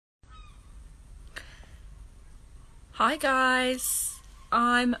Hi guys,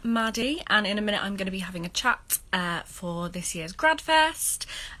 I'm Maddie and in a minute I'm going to be having a chat for this year's Gradfest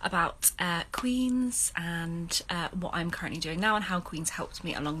about Queen's and what I'm currently doing now and how Queen's helped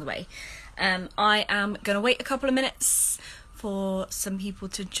me along the way. I am going to wait a couple of minutes for some people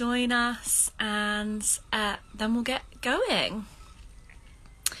to join us and then we'll get going.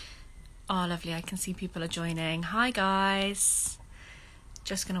 Oh lovely, I can see people are joining. Hi guys,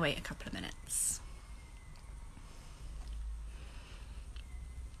 just going to wait a couple of minutes.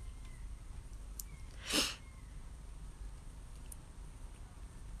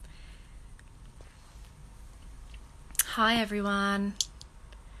 Hi everyone,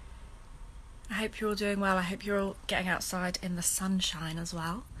 I hope you're all doing well. I hope you're all getting outside in the sunshine as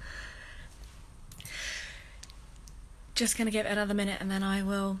well. Just going to give it another minute and then I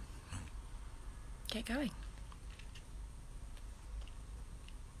will get going.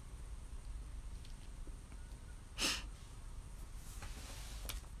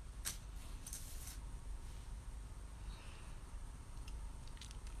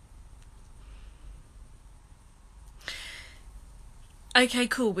 Okay,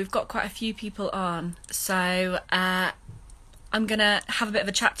 cool. We've got quite a few people on, so I'm gonna have a bit of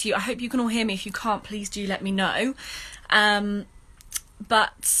a chat to you. I hope you can all hear me. If you can't, please do let me know.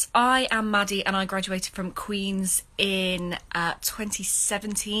 But I am Maddie and I graduated from Queen's in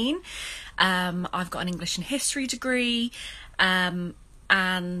 2017. I've got an English and History degree, and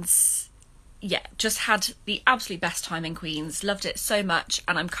yeah, just had the absolute best time in Queen's, loved it so much,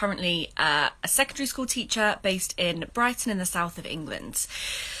 and I'm currently a secondary school teacher based in Brighton in the south of England.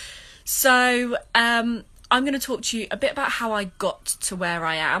 So I'm going to talk to you a bit about how I got to where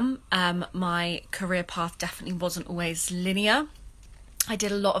I am. My career path definitely wasn't always linear. I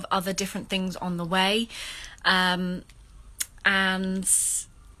did a lot of other different things on the way, and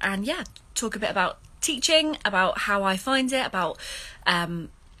yeah, talk a bit about teaching, about how I find it, about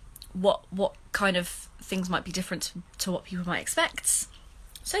what kind of things might be different to what people might expect.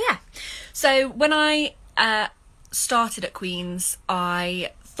 So yeah, so when I started at Queen's,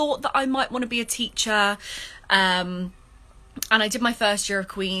 I thought that I might want to be a teacher, and I did my first year of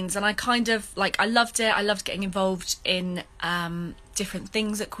Queen's and I kind of I loved it. I loved getting involved in different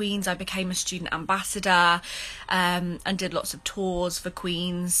things at Queen's. I became a student ambassador and did lots of tours for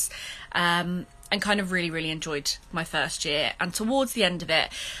Queen's, and kind of really enjoyed my first year. And towards the end of it,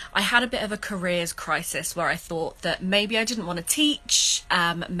 I had a bit of a careers crisis where I thought that maybe I didn't want to teach,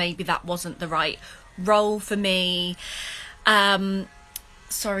 maybe that wasn't the right role for me.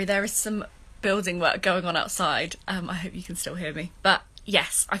 Sorry, there is some building work going on outside. I hope you can still hear me. But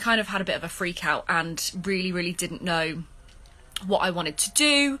yes, I kind of had a bit of a freak out and really didn't know what I wanted to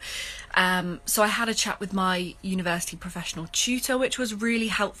do. So I had a chat with my university professional tutor, which was really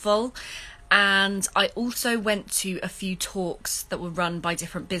helpful. And I also went to a few talks that were run by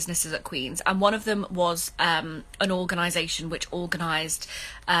different businesses at Queen's, and one of them was an organisation which organised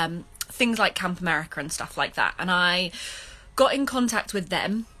things like Camp America and stuff like that. And I got in contact with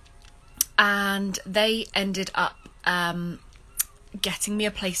them and they ended up getting me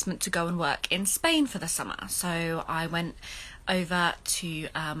a placement to go and work in Spain for the summer. So I went over to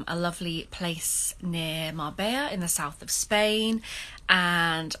a lovely place near Marbella in the south of Spain,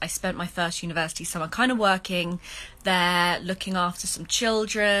 and I spent my first university summer kind of working there, looking after some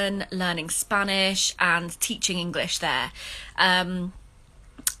children, learning Spanish and teaching English there, and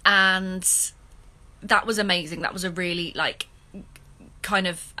that was amazing. That was a really kind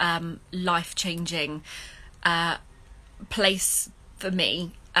of life-changing place for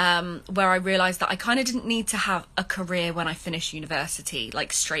me, where I realised that I kind of didn't need to have a career when I finished university,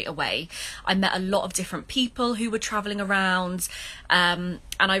 straight away. I met a lot of different people who were travelling around, and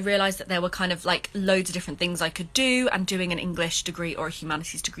I realised that there were kind of loads of different things I could do, and doing an English degree or a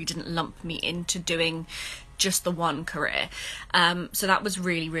humanities degree didn't lump me into doing just the one career. So that was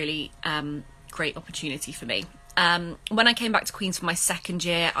really great opportunity for me. When I came back to Queen's for my second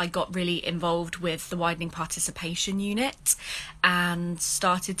year, I got really involved with the Widening Participation Unit and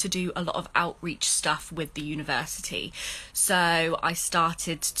started to do a lot of outreach stuff with the university. So I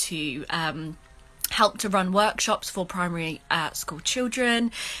started to help to run workshops for primary school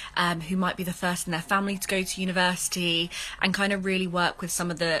children who might be the first in their family to go to university, and kind of really work with some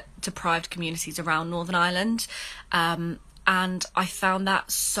of the deprived communities around Northern Ireland. And I found that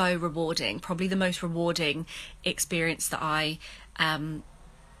so rewarding, probably the most rewarding experience that I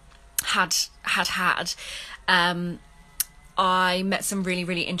had. I met some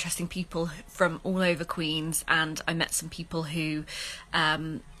really interesting people from all over Queen's, and I met some people who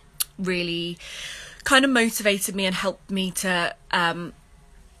really kind of motivated me and helped me to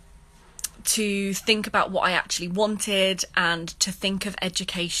to think about what I actually wanted, and to think of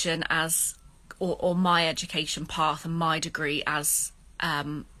education as, or my education path and my degree as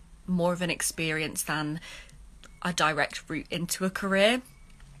more of an experience than a direct route into a career.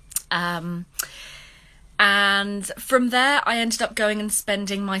 And from there, I ended up going and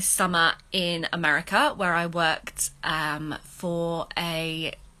spending my summer in America, where I worked for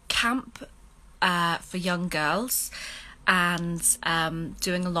a camp for young girls, and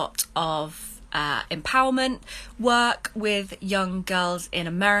doing a lot of empowerment work with young girls in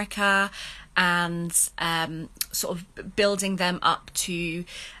America, and sort of building them up to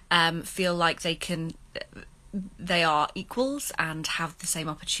feel like they are equals and have the same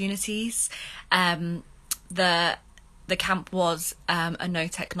opportunities. The camp was a no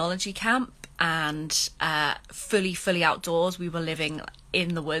technology camp, and fully outdoors. We were living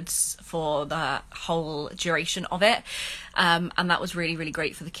in the woods for the whole duration of it, and that was really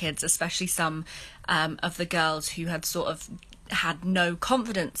great for the kids, especially some of the girls who had sort of had no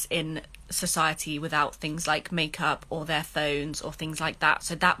confidence in society without things like makeup or their phones or things like that.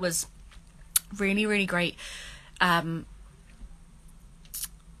 So that was really great. Yeah,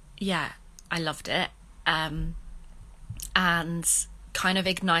 I loved it. And kind of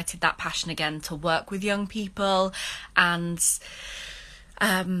ignited that passion again to work with young people, and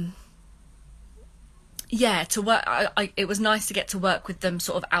to work. It was nice to get to work with them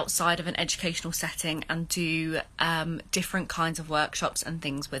sort of outside of an educational setting and do different kinds of workshops and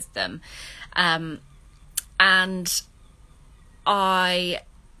things with them. And I,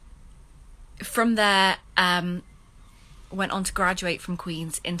 from there, went on to graduate from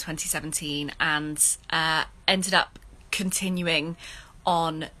Queen's in 2017, and ended up continuing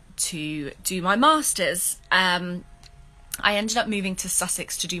on to do my masters. I ended up moving to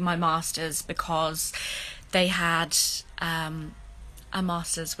Sussex to do my masters because they had a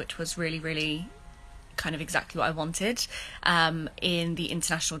masters which was really kind of exactly what I wanted, in the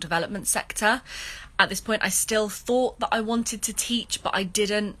international development sector. At this point, I still thought that I wanted to teach, but I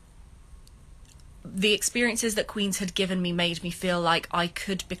didn't. The experiences that Queen's had given me made me feel like I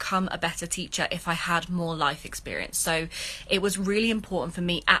could become a better teacher if I had more life experience. So it was really important for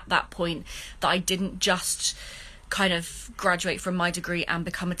me at that point that I didn't just kind of graduate from my degree and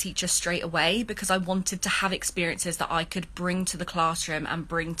become a teacher straight away, because I wanted to have experiences that I could bring to the classroom and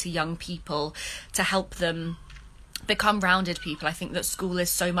bring to young people to help them become rounded people. I think that school is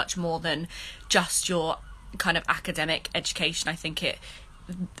so much more than just your kind of academic education. I think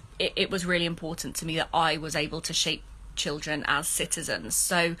it was really important to me that I was able to shape children as citizens.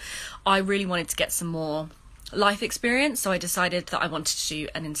 So I really wanted to get some more life experience. So I decided that I wanted to do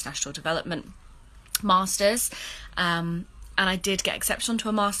an international development masters. And I did get accepted onto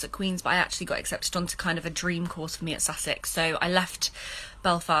a master at Queen's, but I actually got accepted onto kind of a dream course for me at Sussex. So I left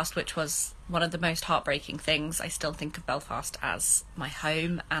Belfast, which was one of the most heartbreaking things. I still think of Belfast as my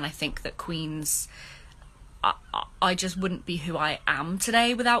home, and I think that Queen's, I just wouldn't be who I am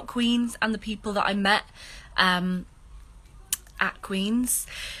today without Queen's and the people that I met at Queen's.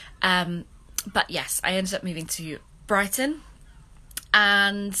 But yes, I ended up moving to Brighton,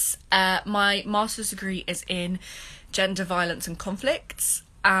 and my master's degree is in gender violence and conflicts.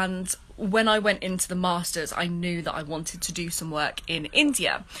 And when I went into the masters, I knew that I wanted to do some work in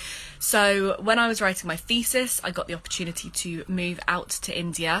India. So when I was writing my thesis, I got the opportunity to move out to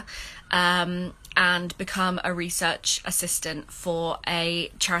India, and become a research assistant for a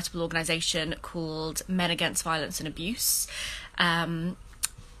charitable organisation called Men Against Violence and Abuse.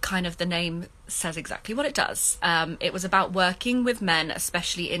 Kind of the name says exactly what it does. It was about working with men,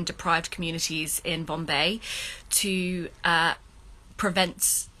 especially in deprived communities in Bombay, to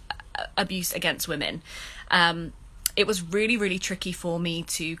prevent abuse against women. It was really tricky for me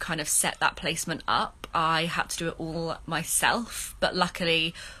to kind of set that placement up. I had to do it all myself, but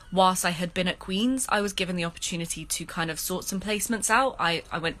luckily, whilst I had been at Queen's, I was given the opportunity to kind of sort some placements out. I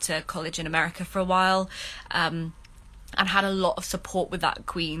went to college in America for a while, and had a lot of support with that at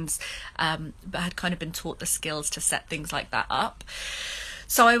Queen's, but had kind of been taught the skills to set things like that up.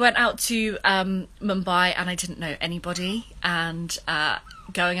 So I went out to Mumbai, and I didn't know anybody, and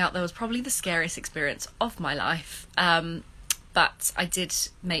going out there was probably the scariest experience of my life. But I did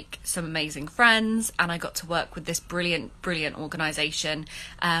make some amazing friends, and I got to work with this brilliant organisation.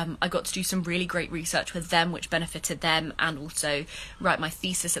 I got to do some really great research with them, which benefited them, and also write my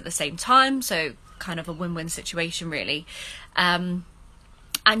thesis at the same time. So kind of a win-win situation, really. And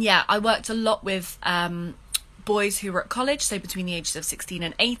yeah, I worked a lot with boys who were at college, so between the ages of 16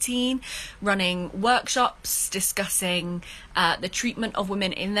 and 18, running workshops discussing the treatment of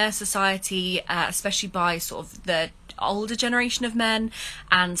women in their society, especially by sort of the older generation of men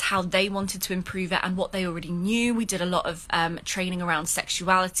and how they wanted to improve it and what they already knew. We did a lot of training around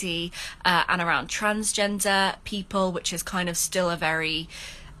sexuality and around transgender people, which is kind of still a very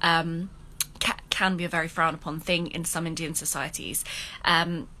can be a very frowned upon thing in some Indian societies.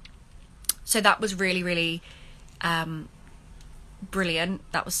 So that was really, really brilliant.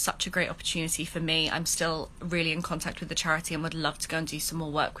 That was such a great opportunity for me. I'm still really in contact with the charity and would love to go and do some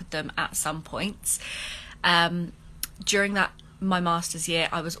more work with them at some point. During my master's year,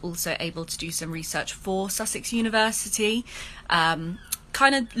 I was also able to do some research for Sussex University,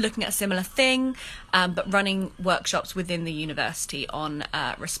 kind of looking at a similar thing, but running workshops within the university on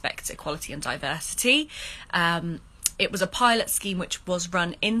respect, equality and diversity. It was a pilot scheme which was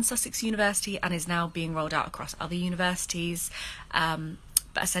run in Sussex University and is now being rolled out across other universities.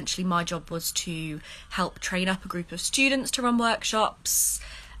 But essentially my job was to help train up a group of students to run workshops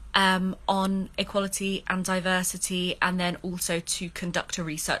on equality and diversity, and then also to conduct a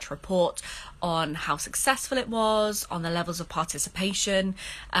research report on how successful it was, on the levels of participation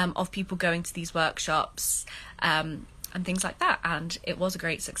of people going to these workshops, and things like that. And it was a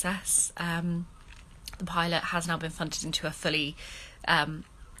great success. The pilot has now been funded into a fully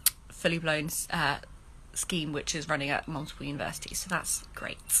blown scheme which is running at multiple universities, so that's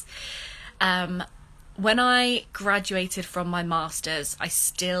great. When I graduated from my master's, I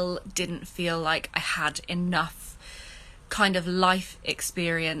still didn't feel like I had enough kind of life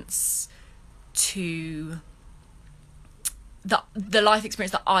experience to the life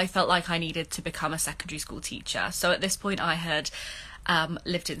experience that I felt like I needed to become a secondary school teacher. So at this point I had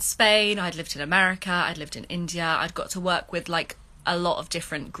lived in Spain, I'd lived in America, I'd lived in India, I'd got to work with like a lot of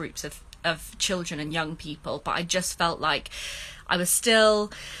different groups of children and young people, but I just felt like I was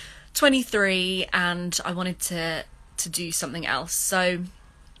still 23 and I wanted to do something else. So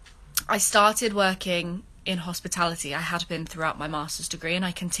I started working in hospitality. I had been throughout my master's degree and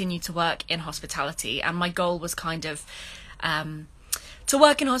I continued to work in hospitality, and my goal was kind of to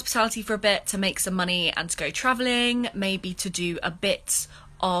work in hospitality for a bit, to make some money and to go travelling, maybe to do a bit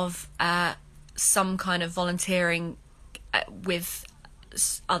of some kind of volunteering with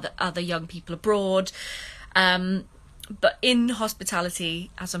other young people abroad. But in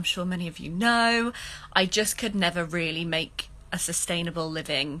hospitality, as I'm sure many of you know, I just could never really make a sustainable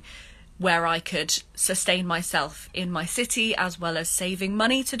living where I could sustain myself in my city as well as saving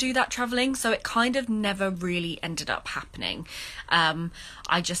money to do that travelling. So it kind of never really ended up happening.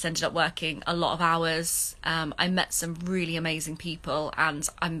 I just ended up working a lot of hours. I met some really amazing people, and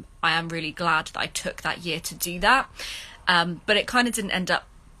I am really glad that I took that year to do that. But it kind of didn't end up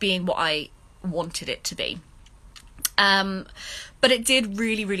being what I wanted it to be. But it did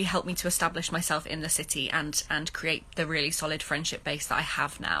really, really help me to establish myself in the city and create the really solid friendship base that I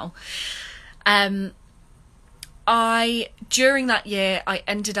have now. During that year, I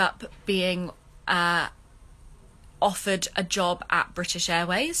ended up being offered a job at British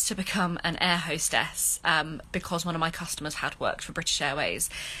Airways to become an air hostess, because one of my customers had worked for British Airways,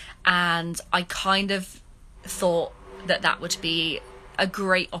 and I kind of thought that would be a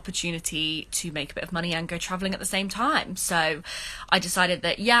great opportunity to make a bit of money and go travelling at the same time. So I decided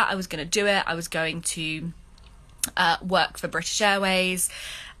that I was going to do it. I was going to work for British Airways,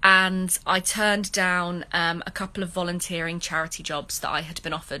 and I turned down a couple of volunteering charity jobs that I had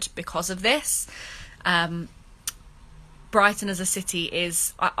been offered because of this. Brighton as a city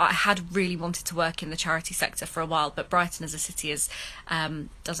is, I had really wanted to work in the charity sector for a while, but Brighton as a city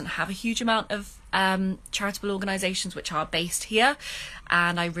doesn't have a huge amount of charitable organisations which are based here,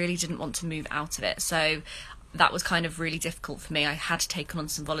 and I really didn't want to move out of it. So that was kind of really difficult for me. I had taken on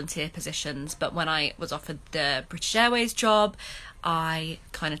some volunteer positions, but when I was offered the British Airways job, I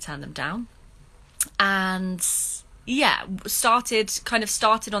kind of turned them down. And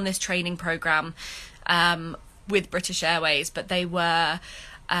started on this training programme with British Airways, but they were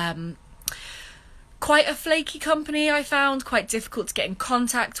quite a flaky company. I found quite difficult to get in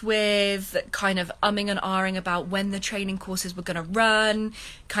contact with, kind of umming and ahhing about when the training courses were going to run,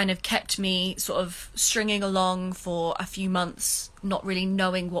 kind of kept me sort of stringing along for a few months, not really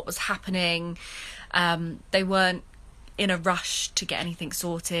knowing what was happening. They weren't in a rush to get anything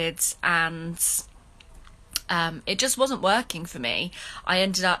sorted, and it just wasn't working for me. I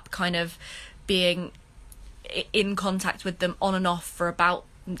ended up kind of being in contact with them on and off for about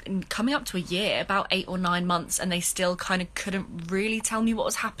coming up to a year, about 8 or 9 months, and they still kind of couldn't really tell me what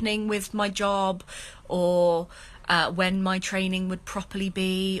was happening with my job, or when my training would properly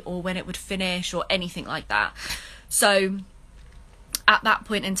be, or when it would finish, or anything like that. So at that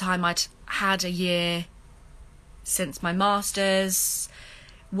point in time, I'd had a year since my master's,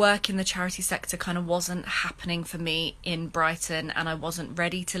 work in the charity sector kind of wasn't happening for me in Brighton, and I wasn't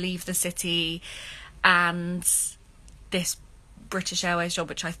ready to leave the city. And this British Airways job,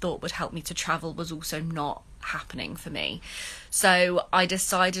 which I thought would help me to travel, was also not happening for me. So I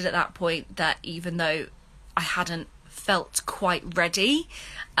decided at that point that even though I hadn't felt quite ready,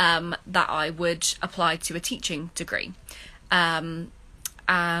 that I would apply to a teaching degree. And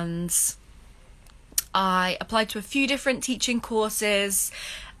I applied to a few different teaching courses,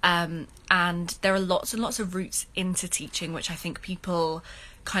 and there are lots and lots of routes into teaching, which I think people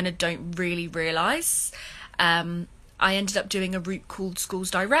kind of don't really realise. I ended up doing a route called Schools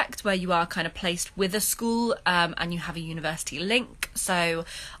Direct, where you are kind of placed with a school, and you have a university link. So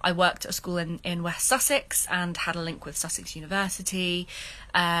I worked at a school in West Sussex and had a link with Sussex University,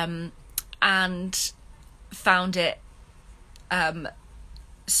 and found it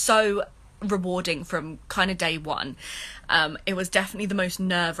so rewarding from kind of day one. It was definitely the most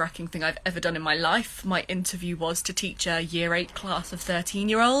nerve-wracking thing I've ever done in my life. My interview was to teach a year 8 class of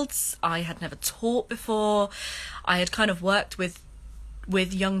 13-year-olds. I had never taught before. I had kind of worked with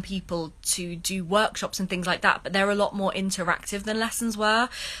young people to do workshops and things like that, but they're a lot more interactive than lessons were.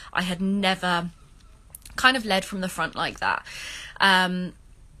 I had never kind of led from the front like that.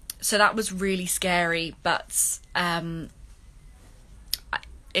 So that was really scary, but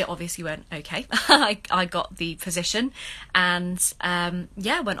it obviously went okay. I got the position, and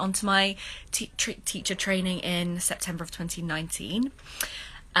went on to my teacher training in September of 2019.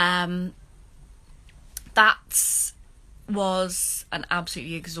 That was an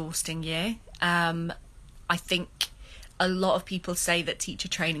absolutely exhausting year. I think a lot of people say that teacher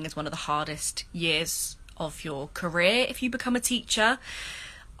training is one of the hardest years of your career if you become a teacher.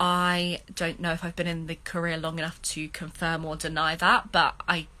 I don't know if I've been in the career long enough to confirm or deny that, but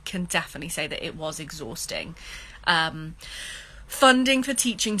I can definitely say that it was exhausting. Funding for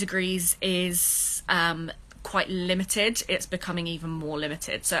teaching degrees is quite limited. It's becoming even more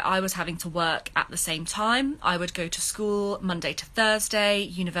limited. So I was having to work at the same time. I would go to school Monday to Thursday,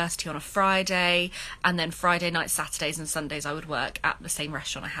 university on a Friday, and then Friday nights, Saturdays and Sundays I would work at the same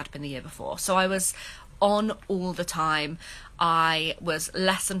restaurant I had been the year before. So I was on all the time. I was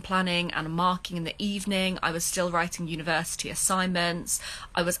lesson planning and marking in the evening. I was still writing university assignments.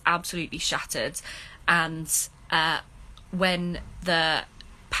 I was absolutely shattered. And when the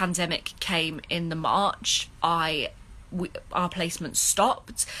pandemic came in the March, our placement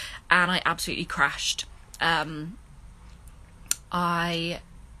stopped and I absolutely crashed. Honestly,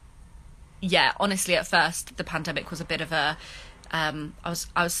 at first the pandemic was a bit of a I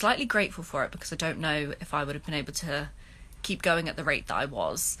was slightly grateful for it, because I don't know if I would have been able to keep going at the rate that I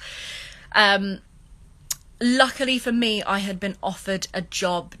was. Luckily for me, I had been offered a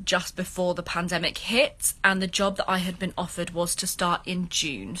job just before the pandemic hit, and the job that I had been offered was to start in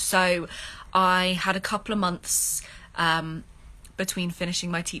June. So I had a couple of months between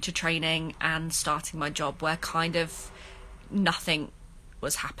finishing my teacher training and starting my job where kind of nothing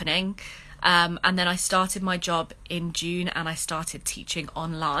was happening. And then I started my job in June and I started teaching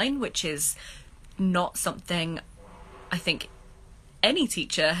online, which is not something I think any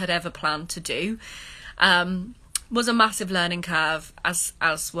teacher had ever planned to do. Was a massive learning curve,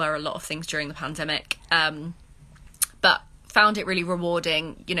 as were a lot of things during the pandemic. But found it really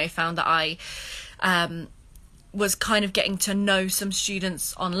rewarding, found that I was kind of getting to know some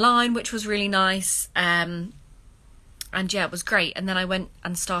students online, which was really nice. And yeah, it was great. And then I went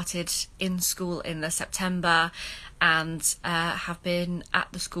and started in school in the September, and have been at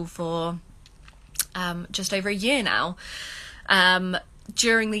the school for just over a year now.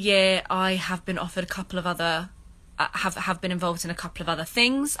 During the year, I have been offered a couple of other, have been involved in a couple of other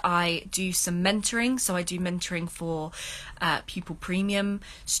things. I do some mentoring. So I do mentoring for pupil premium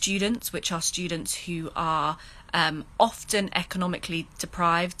students, which are students who are often economically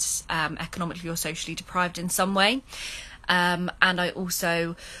deprived, economically or socially deprived in some way. And I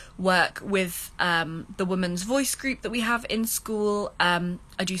also work with the Women's Voice group that we have in school. I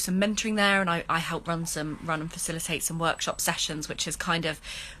do some mentoring there, and I help run and facilitate some workshop sessions, which is kind of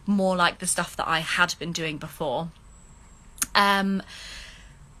more like the stuff that I had been doing before.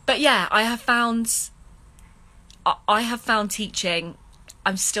 But yeah, I have found teaching,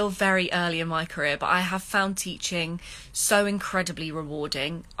 I'm still very early in my career, but I have found teaching so incredibly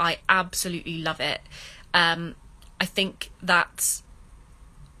rewarding. I absolutely love it. I think that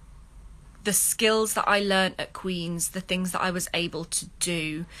the skills that I learnt at Queen's, the things that I was able to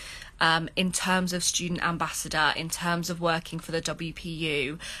do in terms of student ambassador, in terms of working for the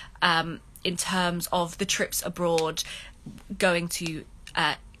WPU, in terms of the trips abroad, going to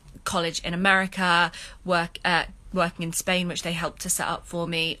college in America, working in Spain, which they helped to set up for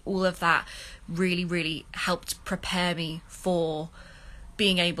me. All of that really, really helped prepare me for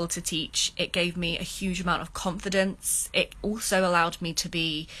being able to teach. It gave me a huge amount of confidence. It also allowed me to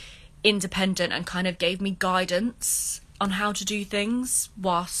be independent and kind of gave me guidance on how to do things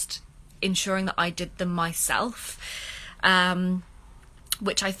whilst ensuring that I did them myself,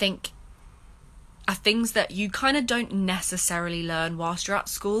 which I think are things that you kind of don't necessarily learn whilst you're at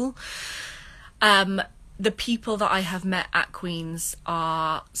school. The people that I have met at Queen's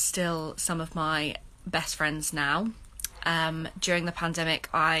are still some of my best friends now. During the pandemic,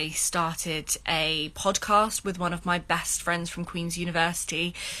 I started a podcast with one of my best friends from Queen's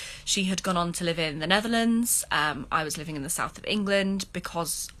University. She had gone on to live in the Netherlands. I was living in the south of England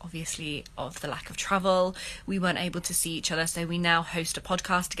because, obviously, of the lack of travel. We weren't able to see each other, so we now host a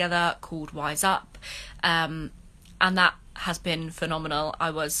podcast together called Wise Up. And that has been phenomenal. I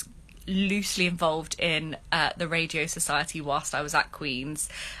was loosely involved in the Radio Society whilst I was at Queen's,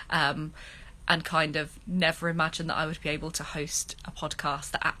 and kind of never imagined that I would be able to host a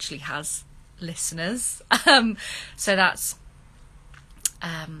podcast that actually has listeners. So that's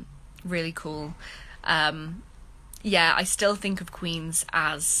really cool. I still think of Queen's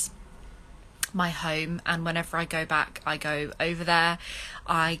as my home, and whenever I go back, I go over there.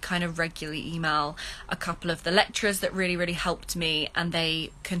 I kind of regularly email a couple of the lecturers that really, really helped me, and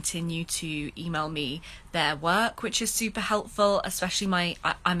they continue to email me their work, which is super helpful, especially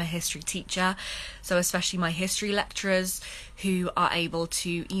I'm a history teacher, so especially my history lecturers who are able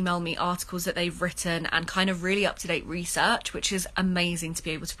to email me articles that they've written and kind of really up-to-date research, which is amazing to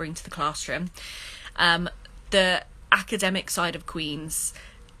be able to bring to the classroom. The academic side of Queen's,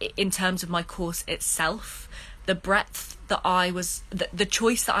 in terms of my course itself, the breadth that the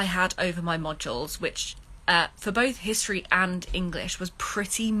choice that I had over my modules, which for both history and English was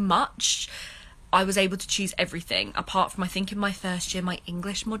pretty much, I was able to choose everything, apart from I think in my first year my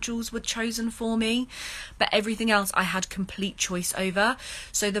English modules were chosen for me, but everything else I had complete choice over.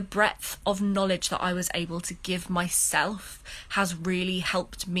 So the breadth of knowledge that I was able to give myself has really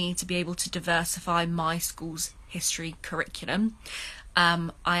helped me to be able to diversify my school's history curriculum.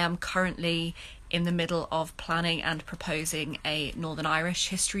 I am currently in the middle of planning and proposing a Northern Irish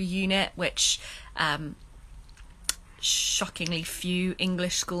history unit, which shockingly few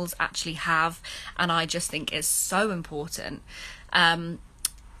English schools actually have, and I just think is so important.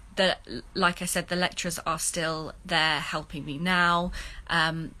 Like I said, the lecturers are still there helping me now.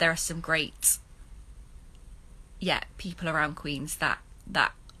 There are some great people around Queen's that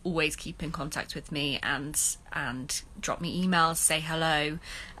always keep in contact with me and drop me emails, say hello,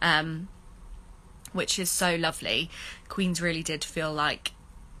 which is so lovely. Queen's really did feel like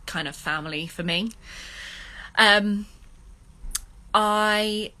kind of family for me.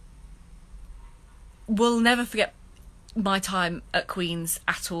 I will never forget my time at Queen's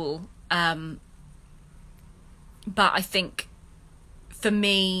at all, but I think for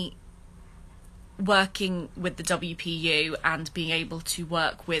me, working with the WPU and being able to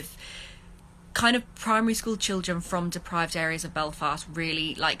work with kind of primary school children from deprived areas of Belfast,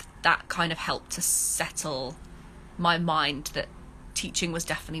 really, like, that kind of helped to settle my mind that teaching was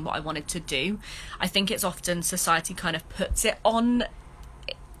definitely what I wanted to do. I think it's often society kind of puts it on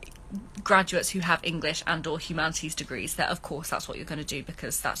graduates who have English and or humanities degrees that of course that's what you're going to do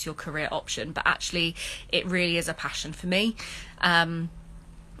because that's your career option, but actually it really is a passion for me.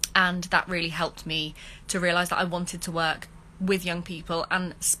 And that really helped me to realise that I wanted to work with young people,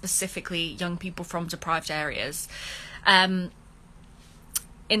 and specifically young people from deprived areas. In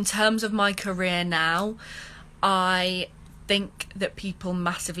terms of my career now, I think that people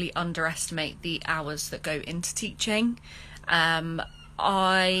massively underestimate the hours that go into teaching.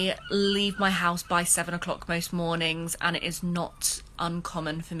 I leave my house by 7 o'clock most mornings, and it is not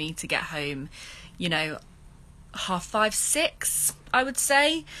uncommon for me to get home, 5:30, 6, I would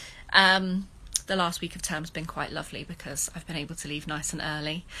say. The last week of term's been quite lovely because I've been able to leave nice and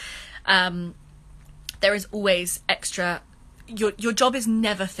early. There is always extra, your job is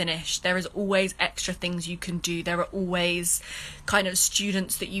never finished. There is always extra things you can do. There are always kind of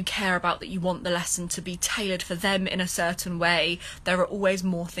students that you care about, that you want the lesson to be tailored for them in a certain way. There are always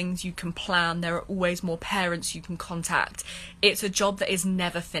more things you can plan. There are always more parents you can contact. It's a job that is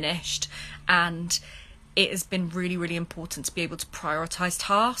never finished, and it has been really, really important to be able to prioritise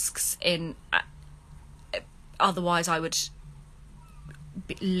tasks. Otherwise I would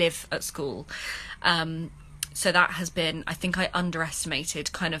live at school. So that has been, I think I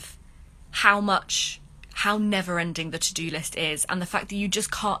underestimated kind of how never-ending the to-do list is, and the fact that you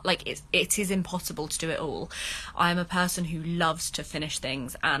just can't, it is impossible to do it all. I'm a person who loves to finish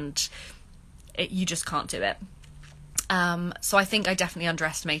things, and you just can't do it. So I think I definitely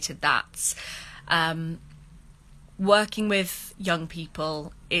underestimated that. Working with young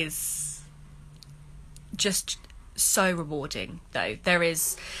people is just so rewarding, though. There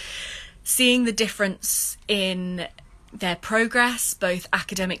is seeing the difference in their progress, both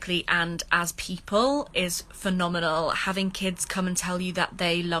academically and as people, is phenomenal. Having kids come and tell you that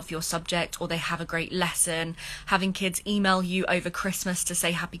they love your subject or they have a great lesson, having kids email you over Christmas to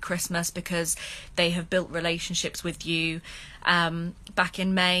say happy Christmas because they have built relationships with you. Back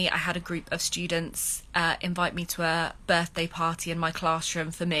in May, I had a group of students invite me to a birthday party in my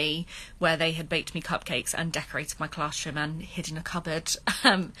classroom for me, where they had baked me cupcakes and decorated my classroom and hid in a cupboard.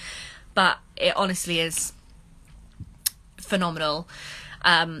 But it honestly is phenomenal.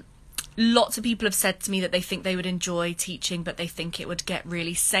 Lots of people have said to me that they think they would enjoy teaching, but they think it would get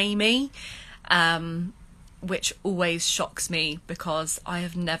really samey, which always shocks me because I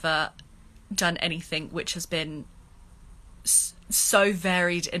have never done anything which has been so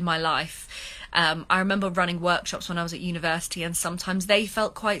varied in my life. I remember running workshops when I was at university, and sometimes they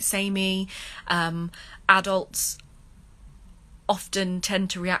felt quite samey. Adults often tend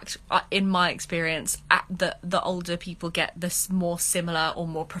to react, in my experience, at the older people get, this more similar or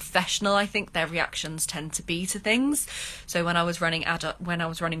more professional, I think, their reactions tend to be to things. So when I was running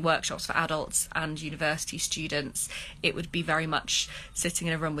workshops for adults and university students, it would be very much sitting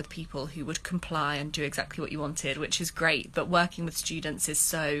in a room with people who would comply and do exactly what you wanted, which is great. But working with students is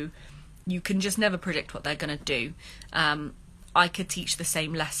so, you can just never predict what they're going to do. I could teach the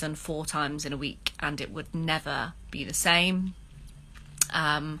same lesson 4 times in a week and it would never be the same.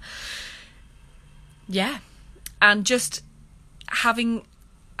 And just having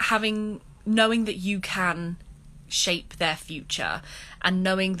knowing that you can shape their future, and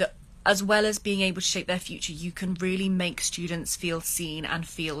knowing that as well as being able to shape their future, you can really make students feel seen and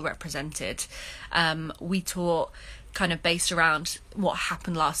feel represented. We taught kind of based around what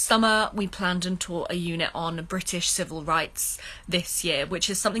happened last summer. We planned and taught a unit on British civil rights this year, which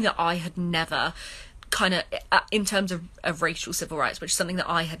is something that I had never kind of, in terms of racial civil rights, which is something that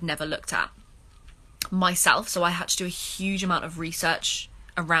I had never looked at myself. So I had to do a huge amount of research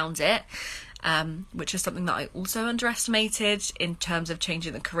around it, which is something that I also underestimated in terms of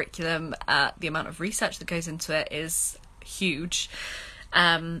changing the curriculum. The amount of research that goes into it is huge.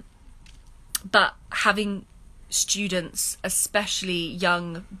 But having students, especially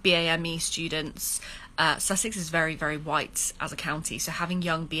young BAME students, Sussex is very, very white as a county, so having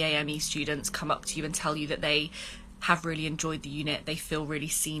young BAME students come up to you and tell you that they have really enjoyed the unit, they feel really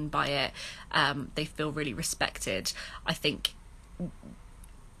seen by it, they feel really respected, I think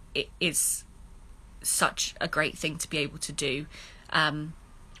it is such a great thing to be able to do. And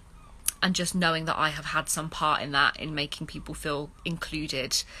just knowing that I have had some part in that, in making people feel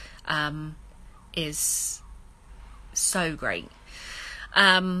included, is so great.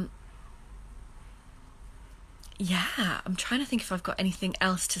 I'm trying to think if I've got anything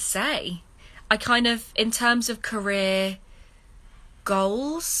else to say. I kind of, in terms of career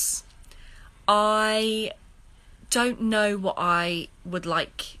goals, I don't know what I would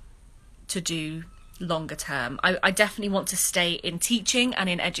like to do longer term. I definitely want to stay in teaching and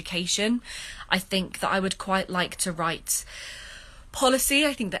in education. I think that I would quite like to write policy.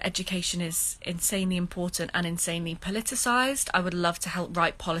 I think that education is insanely important and insanely politicised. I would love to help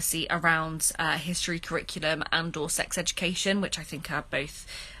write policy around history curriculum and or sex education, which I think are both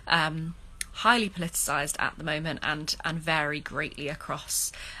highly politicised at the moment and vary greatly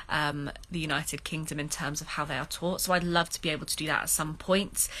across the United Kingdom in terms of how they are taught. So I'd love to be able to do that at some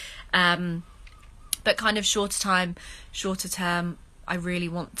point. But kind of shorter term, I really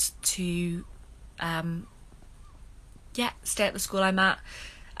want to stay at the school I'm at,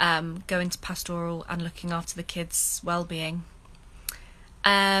 go into pastoral and looking after the kids' well-being.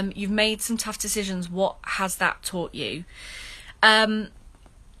 You've made some tough decisions. What has that taught you?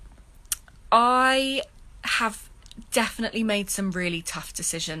 I have definitely made some really tough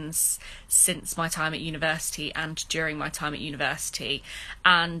decisions since my time at university and during my time at university.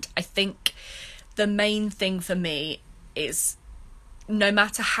 And I think the main thing for me is, no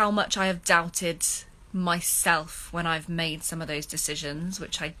matter how much I have doubted myself when I've made some of those decisions,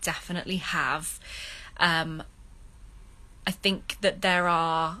 which I definitely have, I think that there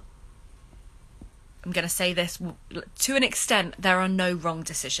are, I'm going to say this to an extent, there are no wrong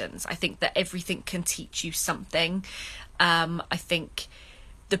decisions. I think that everything can teach you something. I think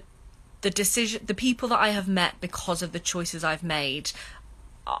the people that I have met because of the choices I've made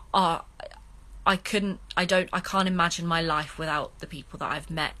are, I can't imagine my life without the people that I've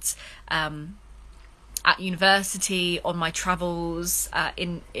met at university, on my travels,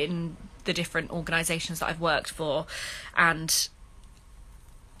 in the different organisations that I've worked for. And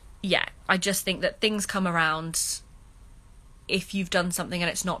yeah, I just think that things come around. If you've done something and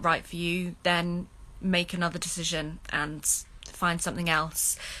it's not right for you, then make another decision and find something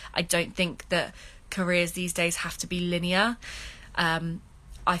else. I don't think that careers these days have to be linear.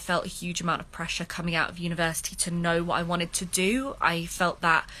 I felt a huge amount of pressure coming out of university to know what I wanted to do. I felt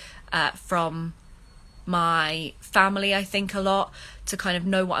that from my family, I think, a lot, to kind of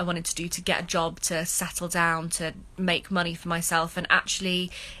know what I wanted to do, to get a job, to settle down, to make money for myself. And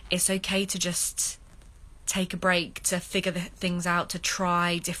actually, it's okay to just take a break, to figure things out, to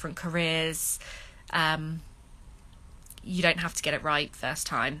try different careers. You don't have to get it right first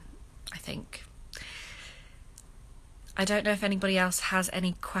time, I think. I don't know if anybody else has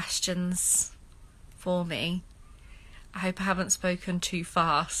any questions for me. I hope I haven't spoken too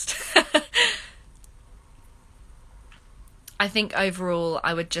fast. I think overall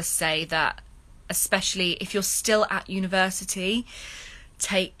I would just say that, especially if you're still at university,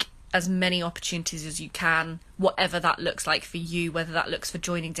 take as many opportunities as you can, whatever that looks like for you, whether that looks like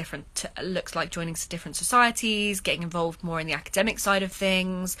joining different societies, getting involved more in the academic side of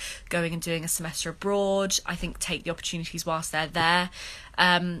things, going and doing a semester abroad. I think take the opportunities whilst they're there,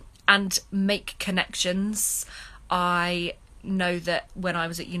 and make connections. I know that when I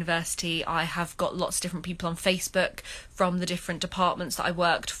was at university, I have got lots of different people on Facebook from the different departments that I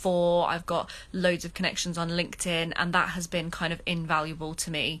worked for. I've got loads of connections on LinkedIn, and that has been kind of invaluable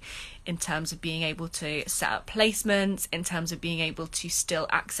to me in terms of being able to set up placements, in terms of being able to still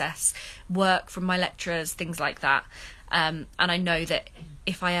access work from my lecturers, things like that. And I know that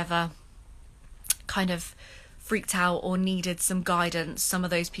if I ever kind of freaked out or needed some guidance, some of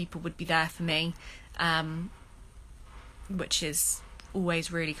those people would be there for me. Which is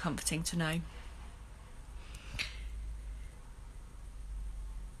always really comforting to know.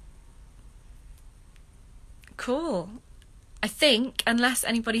 Cool. I think, unless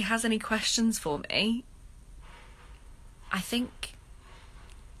anybody has any questions for me, I think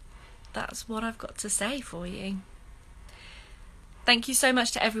that's what I've got to say for you. Thank you so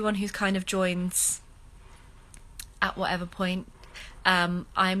much to everyone who's kind of joined at whatever point.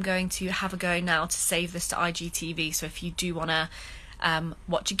 I'm going to have a go now to save this to IGTV, so if you do want to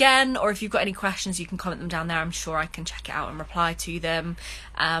watch again, or if you've got any questions, you can comment them down there. I'm sure I can check it out and reply to them.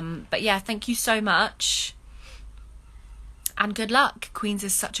 But yeah, thank you so much, and good luck. Queen's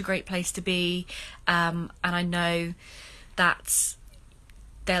is such a great place to be, and I know that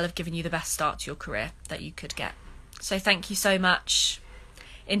they'll have given you the best start to your career that you could get. So thank you so much.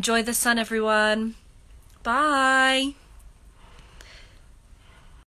 Enjoy the sun, everyone. Bye.